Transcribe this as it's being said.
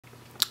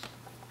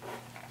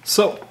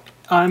So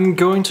I'm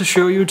going to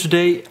show you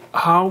today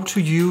how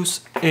to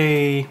use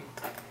a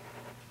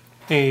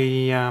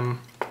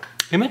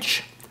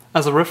image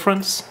as a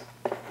reference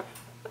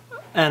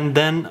and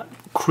then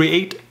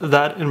create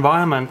that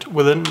environment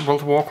within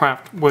World of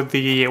Warcraft with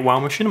the WoW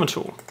Machinima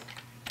tool.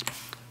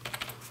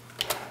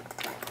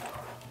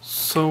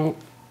 So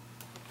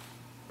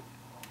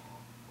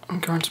I'm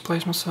going to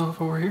place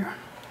myself over here.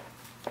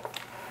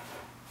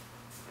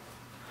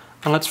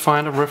 And let's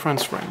find a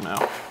reference right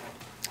now.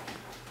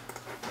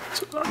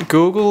 So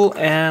Google,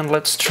 and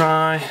let's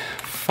try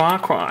Far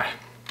Cry.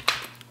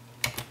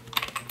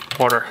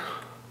 Water.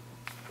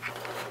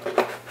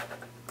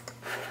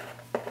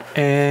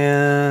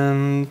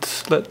 And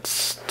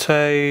let's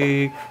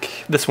take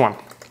this one.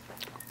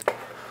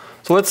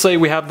 So let's say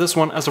we have this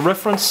one as a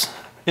reference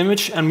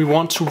image and we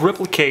want to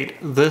replicate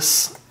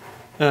this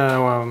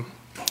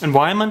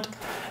environment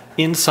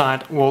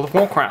inside World of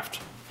Warcraft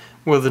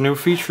with the new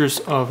features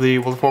of the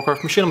World of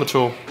Warcraft Machinima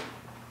tool.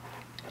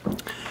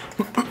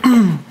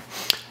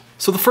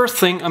 So the first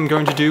thing I'm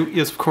going to do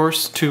is, of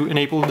course, to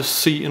enable the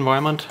C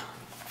environment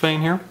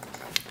thing here.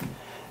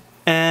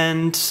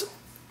 And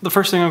the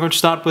first thing I'm going to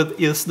start with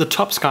is the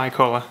top sky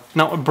color.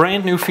 Now, a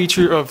brand new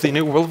feature of the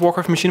new World of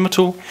Warcraft Machinima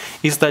tool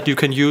is that you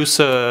can use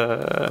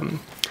a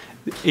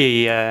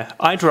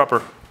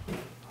eyedropper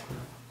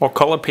or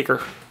color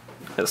picker,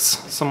 as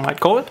some might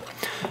call it.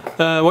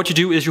 What you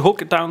do is you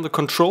hold down the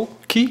control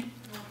key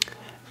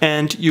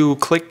and you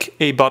click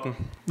a button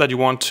that you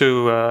want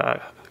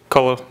to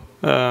color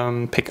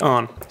pick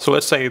on. So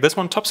let's say this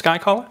one, top sky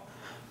color.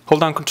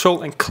 Hold down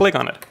control and click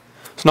on it.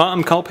 So now I'm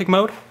in color pick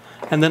mode,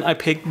 and then I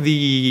pick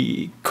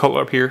the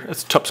color up here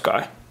as top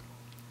sky.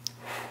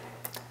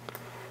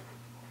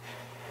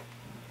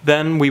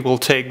 Then we will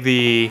take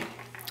the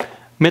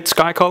mid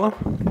sky color.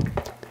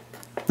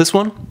 This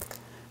one.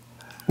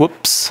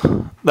 Whoops,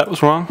 that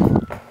was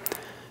wrong.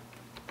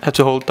 Have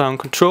to hold down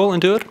control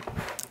and do it.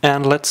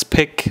 And let's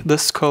pick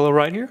this color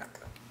right here.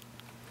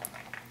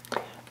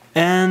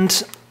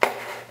 And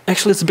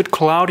actually it's a bit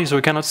cloudy, so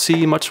we cannot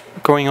see much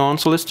going on.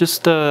 So let's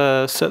just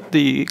set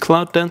the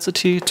cloud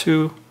density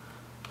to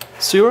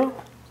 0.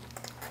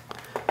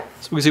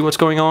 So we can see what's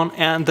going on.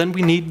 And then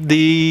we need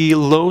the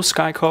low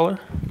sky color.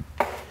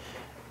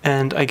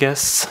 And I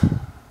guess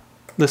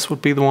this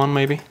would be the one,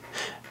 maybe.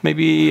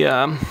 Maybe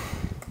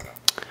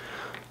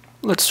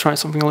let's try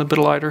something a little bit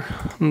lighter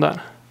than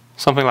that.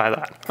 Something like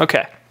that.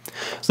 Okay.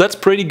 So that's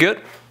pretty good,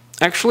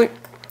 actually.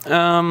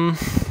 I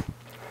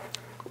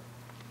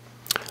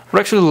would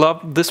actually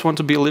love this one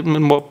to be a little bit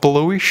more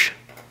bluish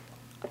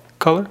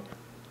color.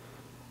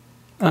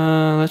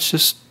 Let's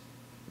just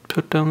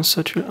put down the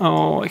saturation.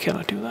 Oh, I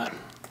cannot do that.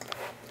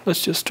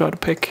 Let's just try to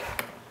pick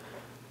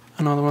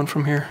another one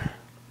from here.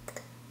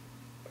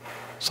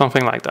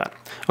 Something like that.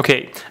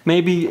 Okay,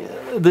 maybe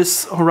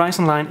this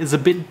horizon line is a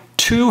bit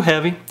too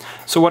heavy.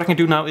 So what I can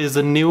do now is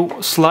the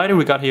new slider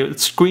we got here.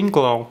 It's screen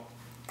glow,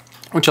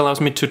 which allows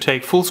me to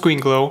take full screen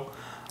glow,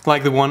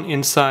 like the one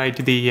inside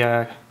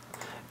the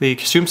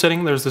consume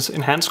setting. There's this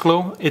enhanced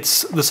glow.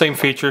 It's the same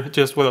feature,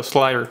 just with a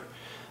slider.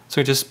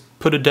 So just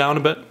put it down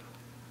a bit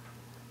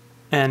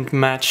and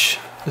match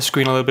the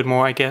screen a little bit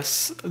more. I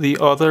guess the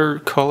other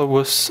color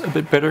was a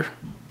bit better.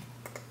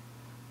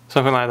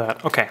 Something like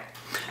that. Okay.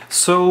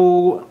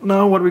 So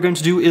now what we're going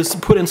to do is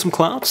put in some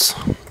clouds.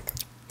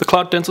 The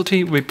cloud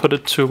density, we put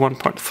it to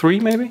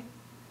 1.3 maybe.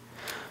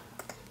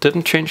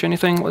 Didn't change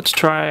anything. Let's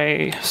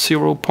try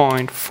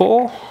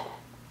 0.4.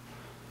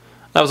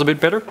 That was a bit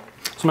better.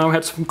 So now we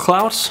have some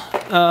clouds.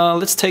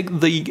 Let's take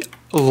the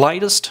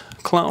lightest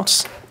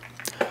clouds,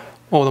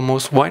 or the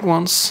most white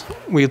ones.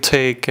 We'll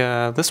take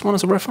this one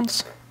as a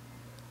reference.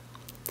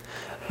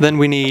 Then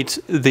we need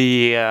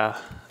the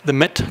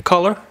mid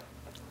color,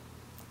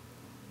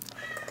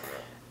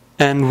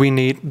 and we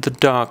need the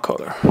dark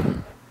color.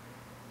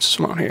 Just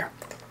around here.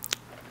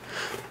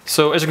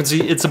 So as you can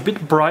see, it's a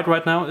bit bright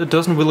right now. It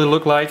doesn't really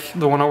look like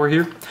the one over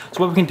here. So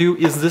what we can do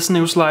is this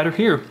new slider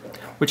here,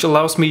 which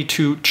allows me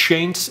to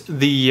change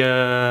the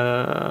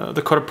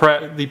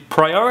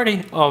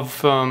priority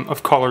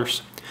of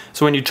colors.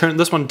 So when you turn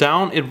this one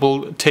down, it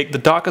will take the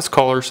darkest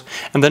colors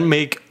and then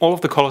make all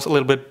of the colors a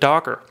little bit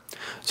darker.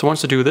 So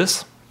once I do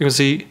this, you can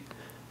see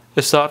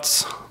it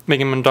starts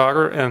making them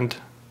darker, and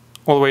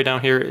all the way down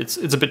here, it's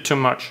a bit too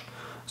much.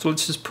 So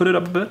let's just put it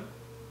up a bit.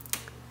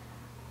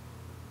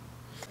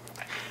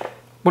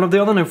 One of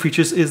the other new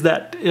features is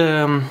that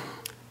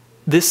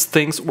this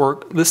thing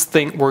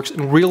works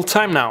in real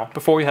time now.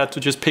 Before you had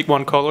to just pick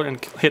one color and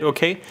hit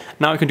OK.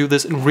 Now you can do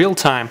this in real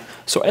time.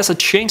 So as I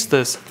change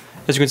this,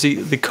 as you can see,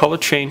 the color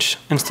changed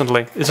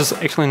instantly. This is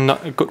actually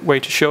not a good way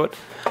to show it.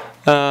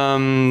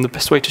 The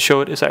best way to show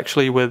it is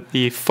actually with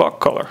the fog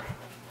color.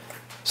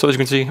 So as you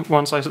can see,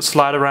 once I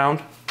slide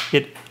around,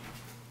 it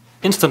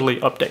instantly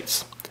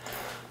updates.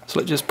 So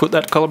let's just put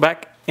that color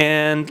back,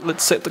 and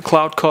let's set the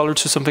cloud color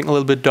to something a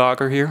little bit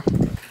darker here.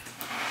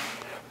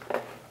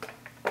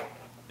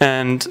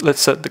 And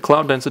let's set the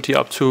cloud density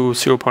up to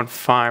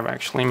 0.5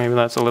 actually, maybe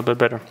that's a little bit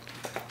better.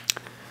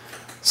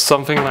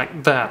 Something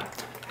like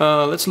that.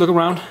 Let's look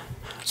around.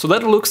 So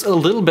that looks a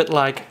little bit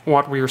like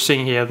what we were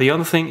seeing here. The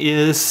other thing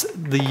is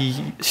the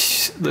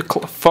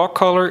fog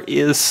color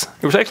is,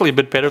 it was actually a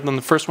bit better than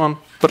the first one,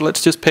 but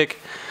let's just pick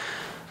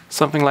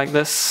something like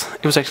this.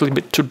 It was actually a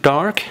bit too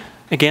dark.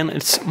 Again,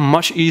 it's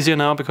much easier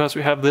now because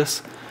we have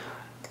this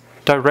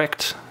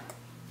direct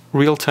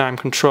real-time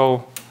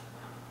control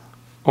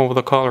over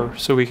the color,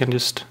 so we can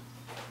just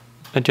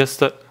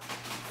adjust it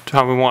to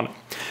how we want it.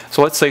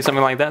 So let's say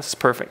something like that is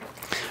perfect.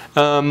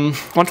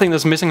 One thing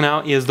that's missing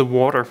now is the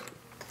water.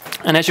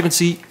 And as you can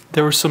see,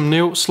 there are some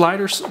new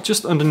sliders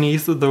just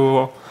underneath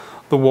the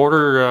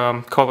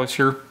water colors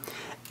here.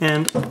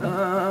 And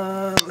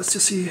let's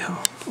just see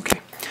how,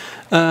 okay.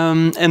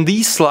 And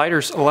these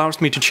sliders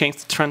allows me to change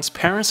the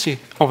transparency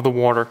of the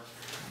water.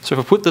 So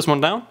if I put this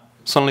one down,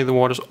 suddenly the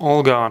water's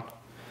all gone.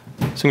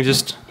 So you can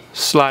just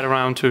slide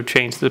around to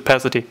change the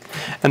opacity.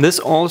 And this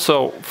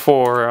also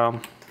for,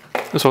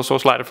 there's also a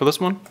slider for this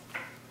one,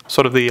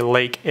 sort of the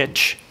lake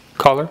edge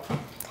color.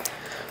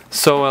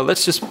 So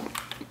let's just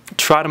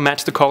try to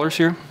match the colors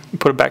here.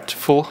 Put it back to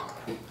full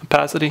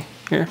opacity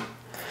here.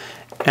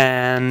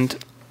 And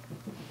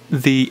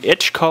the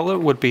edge color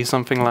would be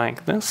something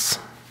like this.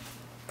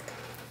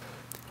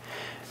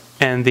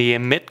 And the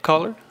mid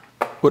color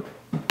would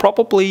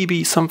probably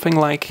be something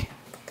like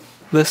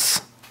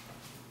this.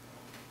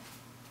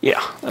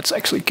 Yeah, that's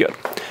actually good.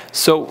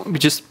 So we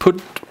just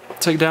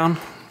take down,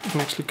 you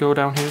can actually go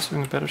down here so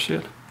we can better see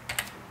it.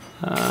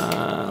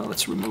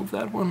 Let's remove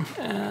that one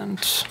and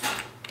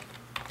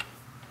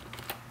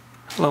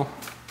hello.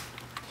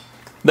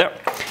 There.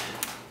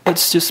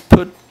 Let's just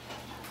put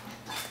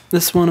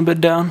this one a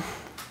bit down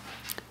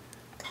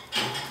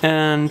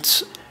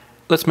and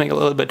let's make it a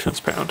little bit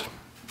transparent.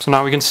 So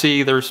now we can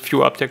see there's a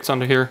few objects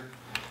under here,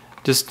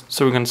 just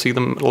so we can see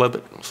them a little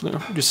bit,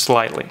 just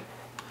slightly.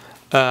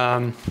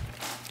 And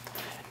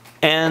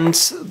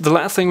the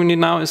last thing we need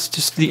now is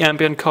just the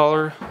ambient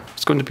color.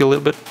 It's going to be a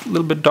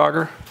little bit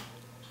darker.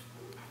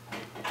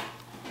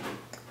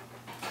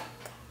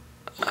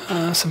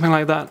 Something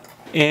like that.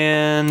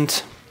 And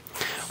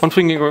one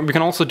thing we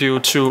can also do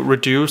to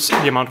reduce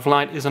the amount of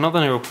light is another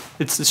new.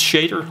 It's the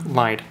shader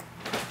light,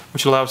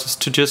 which allows us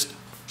to just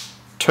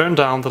turn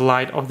down the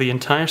light of the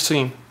entire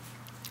scene.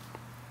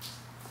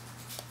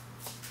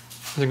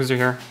 As you can see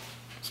here.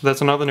 So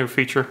that's another new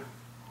feature.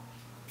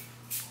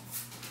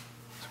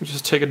 So we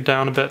just take it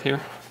down a bit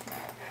here.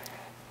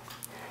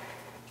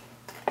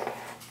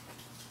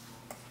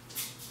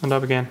 And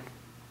up again.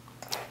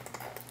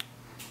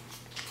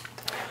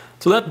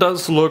 So that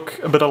does look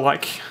a bit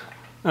alike,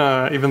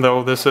 even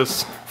though this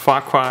is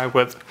Far Cry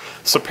with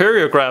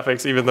superior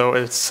graphics, even though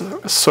it's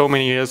so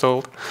many years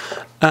old.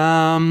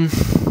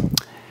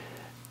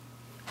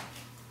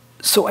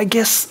 So I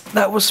guess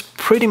that was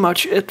pretty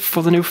much it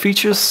for the new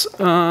features.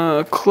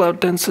 Cloud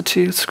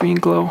density, screen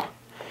glow.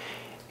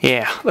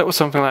 Yeah, that was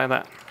something like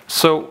that.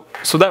 So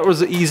that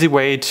was the easy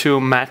way to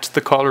match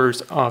the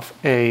colors of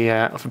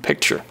a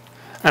picture.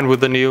 And with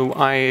the new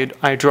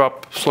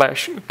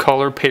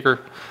eyedrop/color picker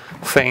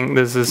thing,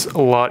 this is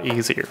a lot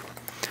easier.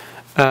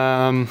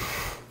 I've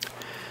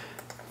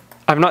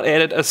not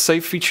added a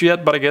save feature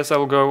yet, but I guess I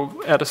will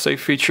go add a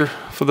save feature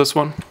for this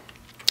one.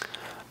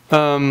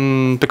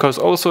 Because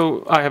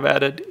also I have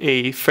added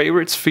a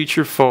favorites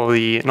feature for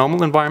the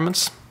normal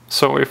environments.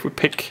 So if we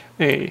pick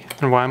an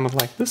environment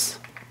like this,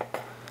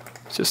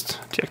 just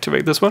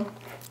deactivate this one.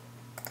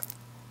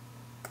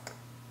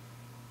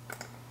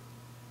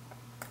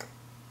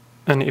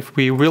 And if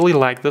we really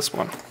like this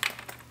one,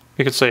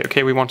 we could say,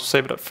 okay, we want to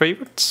save it at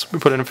favorites. We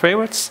put it in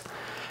favorites,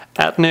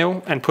 add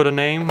new, and put a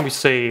name. We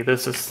say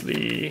this is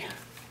the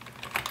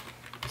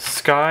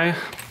sky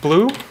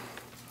blue.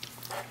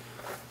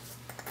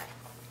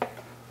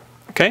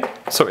 Okay,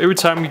 so every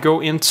time we go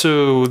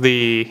into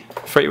the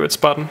favorites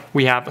button,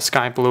 we have a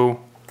sky blue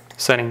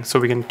setting, so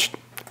we can,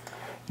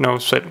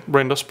 set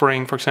render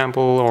spring, for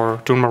example,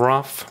 or Dune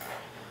Marath,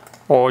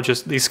 or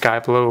just the sky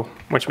blue,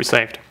 which we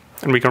saved,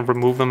 and we can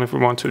remove them if we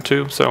want to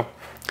too. So,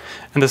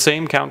 and the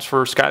same counts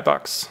for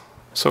skybox.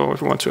 So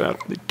if we want to add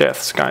the death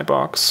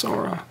skybox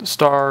or the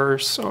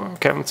stars or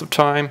caverns of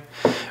time,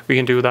 we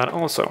can do that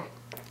also.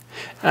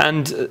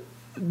 And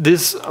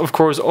this, of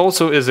course,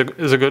 also is a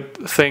good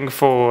thing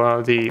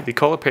for the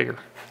color picker,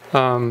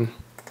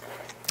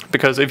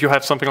 because if you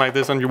have something like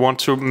this and you want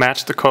to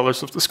match the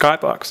colors of the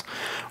skybox,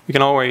 we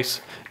can always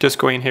just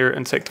go in here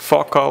and take the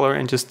fog color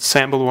and just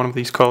sample one of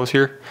these colors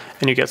here,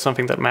 and you get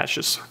something that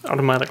matches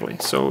automatically.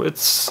 So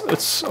it's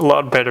a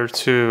lot better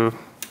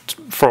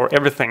for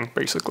everything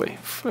basically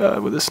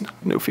with this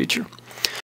new feature.